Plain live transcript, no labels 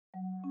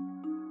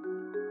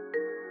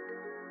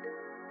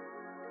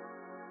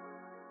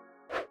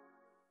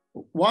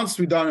once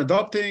we're done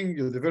adopting,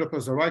 your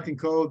developers are writing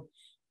code,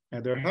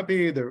 and they're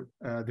happy, they're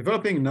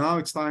developing. Now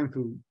it's time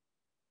to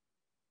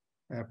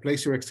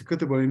place your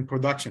executable in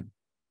production.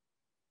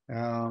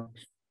 I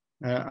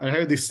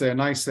heard this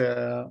nice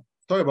story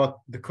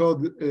about the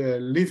code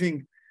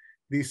leaving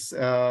this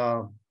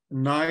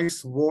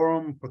nice,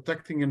 warm,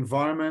 protecting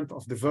environment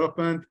of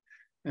development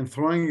and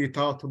throwing it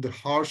out to the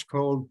harsh,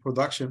 cold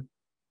production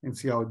and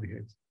see how it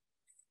behaves.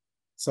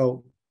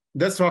 So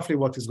that's roughly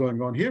what is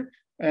going on here.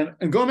 And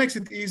Go makes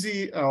it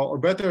easy or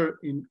better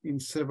in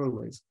several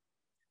ways.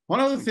 One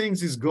of the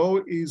things is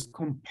Go is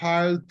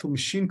compiled to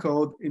machine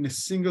code in a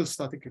single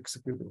static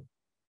executable.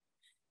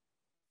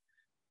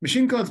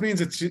 Machine code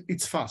means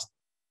it's fast,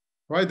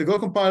 right? The Go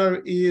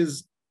compiler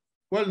is,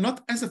 well,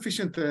 not as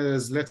efficient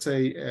as, let's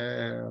say,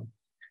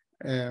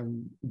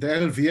 the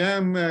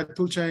LLVM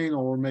toolchain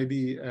or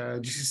maybe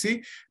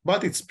GCC,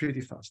 but it's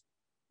pretty fast.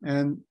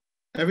 And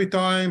every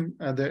time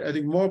they're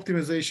adding more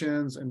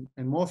optimizations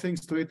and more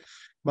things to it,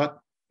 but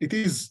it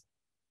is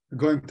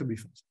going to be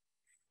fast.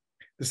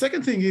 The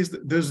second thing is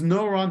that there's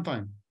no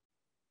runtime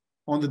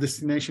on the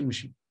destination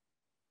machine,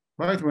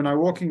 right? When I'm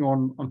working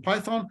on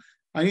Python,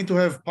 I need to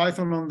have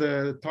Python on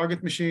the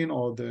target machine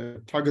or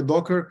the target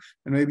Docker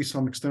and maybe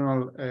some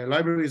external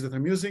libraries that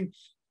I'm using,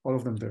 all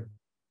of them there.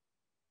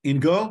 In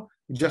Go,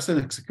 it's just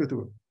an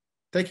executable.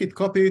 Take it,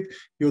 copy it.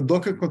 Your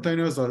Docker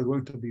containers are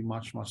going to be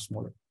much, much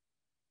smaller.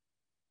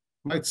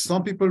 Right?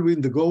 Some people in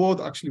the Go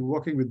world actually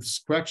working with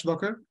Scratch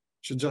Docker,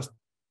 which is just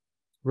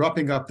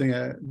wrapping up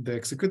the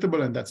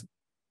executable, and that's it.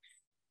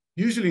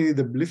 Usually you need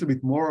a little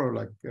bit more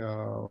like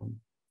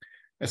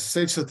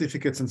SSH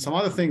certificates and some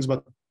other things,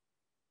 but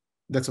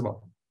that's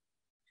about it.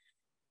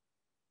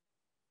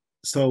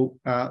 So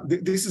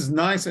this is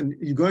nice, and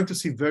you're going to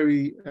see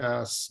very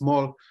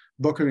small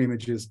Docker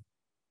images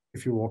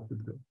if you work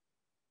with Go.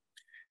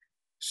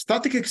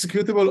 Static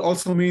executable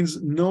also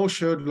means no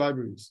shared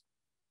libraries.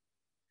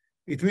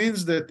 It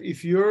means that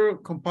if you're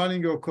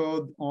compiling your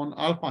code on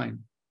Alpine,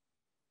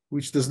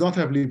 which does not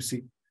have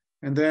libc,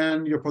 and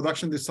then your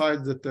production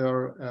decides that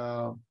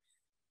they're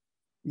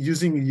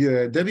using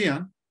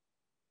Debian,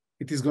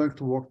 it is going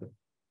to work there.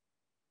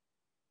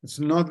 It's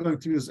not going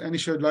to use any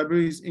shared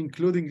libraries,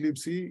 including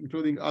libc,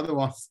 including other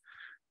ones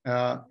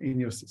in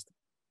your system.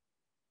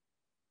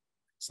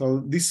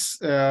 So this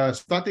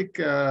static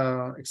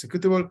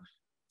executable,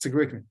 it's a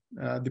great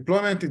one.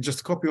 Deployment is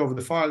just copy over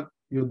the file,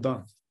 you're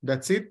done.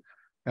 That's it.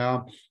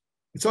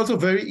 It's also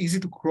very easy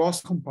to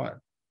cross-compile,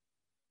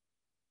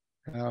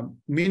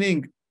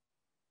 meaning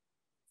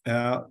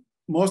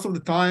most of the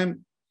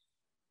time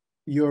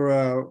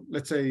you're,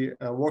 let's say,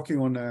 working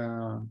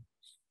on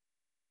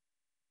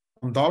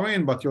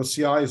Darwin, but your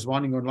CI is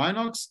running on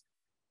Linux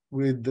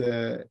with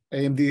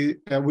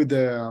AMD, with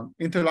the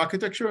Intel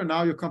architecture, and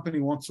now your company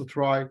wants to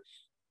try,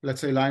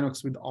 let's say,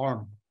 Linux with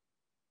ARM.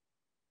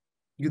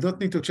 You don't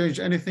need to change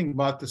anything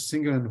but a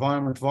single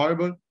environment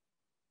variable,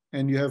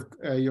 and you have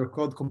your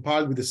code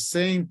compiled with the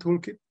same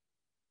toolkit.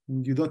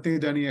 You don't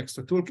need any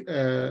extra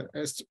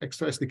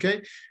extra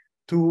SDK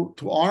to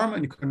ARM,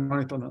 and you can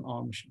run it on an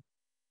ARM machine.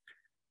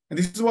 And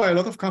this is why a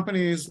lot of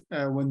companies,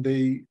 when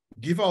they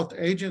give out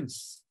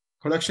agents,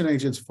 collection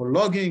agents for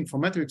logging, for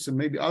metrics, and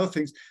maybe other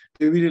things,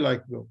 they really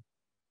like Go.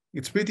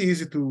 It's pretty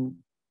easy to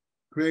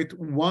create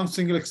one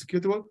single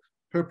executable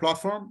per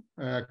platform,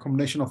 a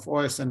combination of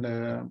OS and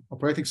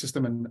operating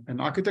system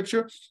and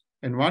architecture,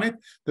 and run it.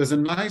 There's a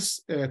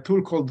nice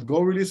tool called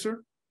Go Releaser,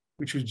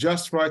 which you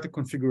just write a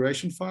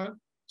configuration file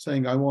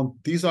saying, I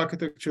want these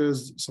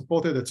architectures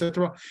supported,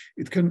 etc.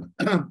 It can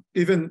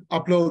even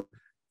upload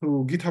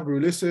to GitHub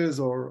releases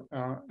or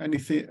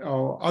anything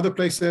or other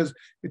places.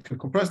 It can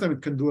compress them.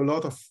 It can do a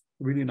lot of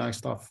really nice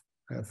stuff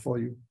for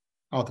you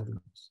out of the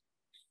box.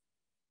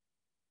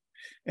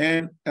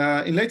 And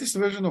in latest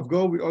version of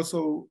Go, we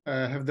also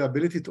have the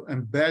ability to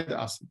embed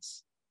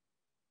assets.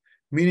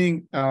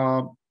 Meaning,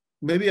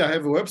 maybe I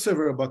have a web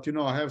server, but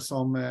I have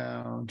some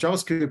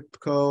JavaScript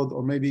code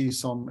or maybe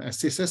some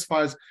CSS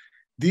files.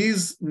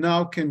 These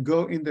now can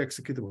go in the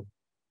executable.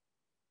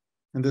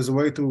 And there's a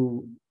way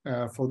to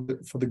for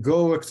the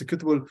Go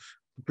executable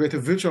to create a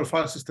virtual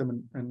file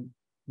system and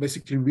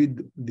basically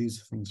read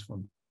these things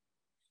from.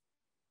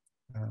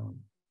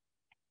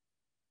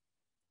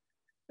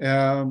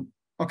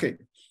 Okay,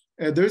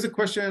 there is a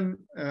question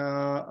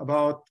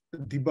about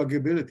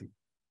debuggability,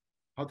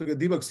 how to get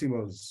debug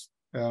symbols.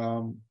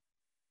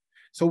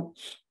 So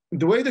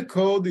the way the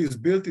code is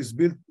built, it's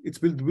built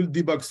with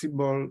debug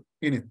symbol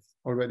in it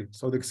already.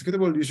 So the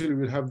executable usually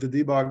will have the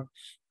debug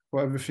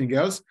for everything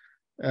else.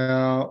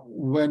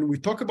 When we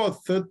talk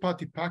about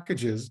third-party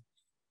packages,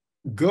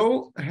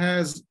 Go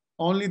has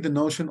only the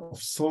notion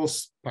of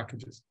source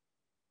packages.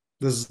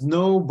 There's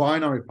no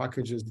binary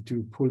packages that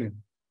you pull in.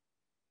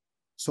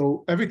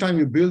 So every time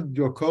you build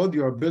your code,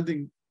 you are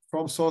building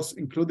from source,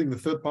 including the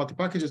third-party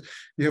packages,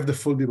 you have the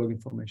full debug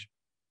information.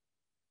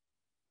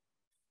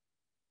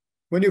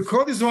 When your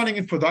code is running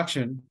in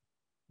production,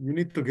 you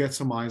need to get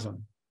some eyes on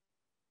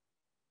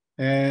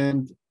it.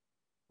 And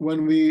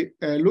when we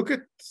look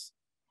at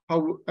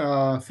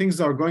how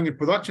things are going in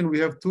production, we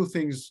have two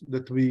things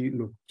that we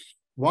look.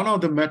 One are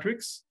the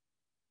metrics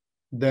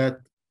that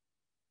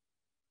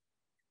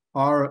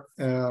are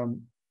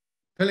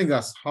telling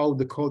us how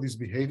the code is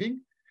behaving.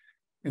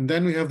 And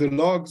then we have the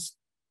logs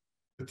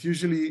that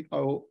usually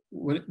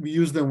when we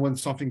use them when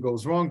something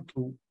goes wrong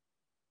to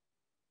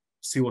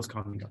see what's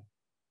coming up.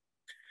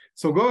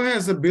 So Go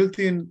has a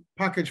built-in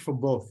package for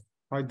both,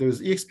 right?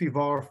 There's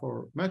exp-var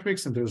for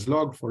metrics and there's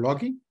log for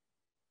logging.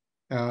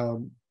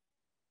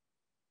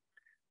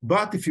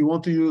 But if you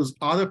want to use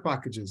other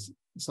packages,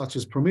 such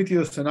as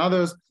Prometheus and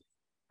others,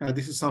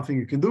 this is something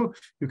you can do.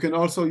 You can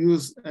also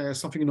use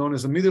something known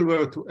as a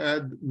middleware to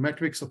add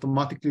metrics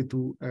automatically to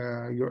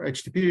your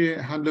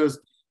HTTP handlers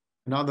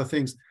and other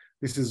things.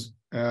 This is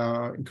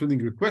including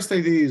request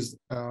IDs.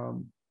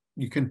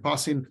 You can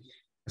pass in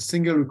a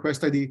single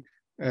request ID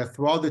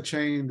throughout the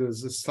chain.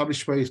 There's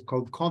established ways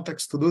called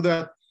context to do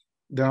that.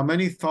 There are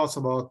many thoughts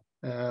about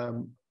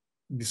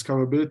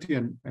discoverability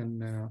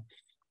and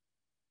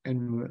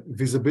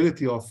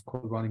visibility of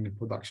code running in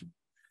production.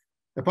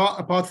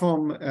 Apart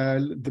from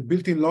the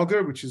built-in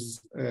logger, which is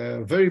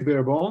very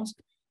bare bones,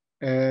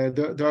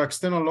 there are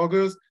external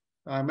loggers.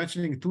 I'm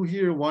mentioning two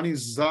here. One is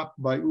Zap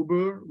by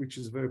Uber, which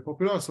is very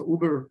popular. So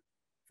Uber, if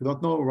you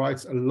don't know,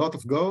 writes a lot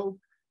of Go,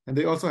 and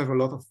they also have a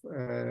lot of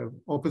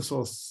open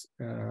source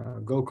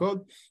Go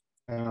code.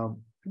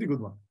 Pretty good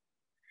one.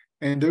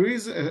 And there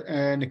is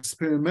an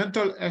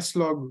experimental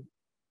slog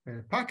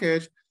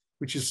package,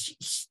 which is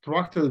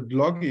structured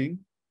logging,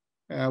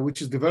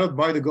 which is developed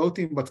by the Go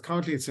team, but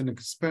currently it's in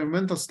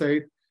experimental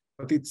state,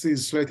 but it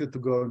is slated to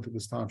go into the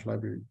standard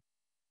library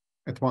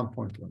at one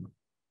point or another.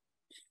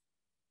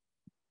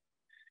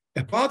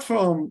 Apart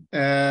from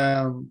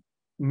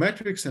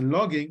metrics and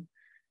logging,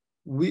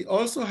 we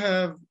also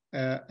have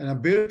an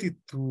ability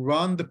to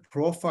run the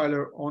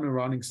profiler on a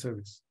running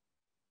service.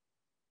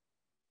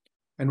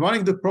 And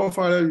running the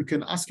profiler, you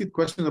can ask it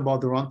questions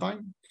about the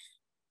runtime,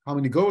 how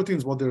many Go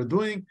routines, what they're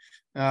doing.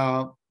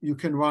 You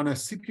can run a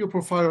CPU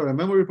profiler, a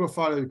memory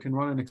profiler. You can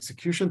run an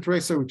execution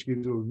tracer, which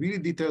gives you really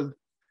detailed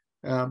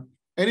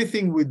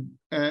anything with,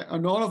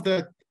 and all of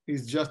that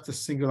is just a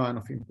single line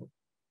of input.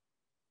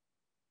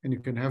 And you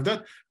can have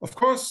that. Of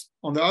course,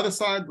 on the other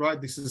side, right,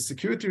 this is a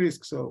security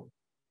risk. So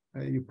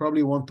you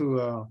probably want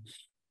to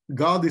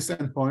guard this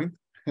endpoint,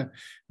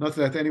 not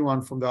let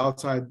anyone from the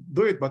outside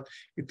do it, but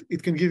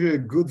it can give you a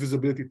good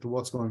visibility to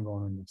what's going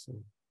on in your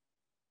server.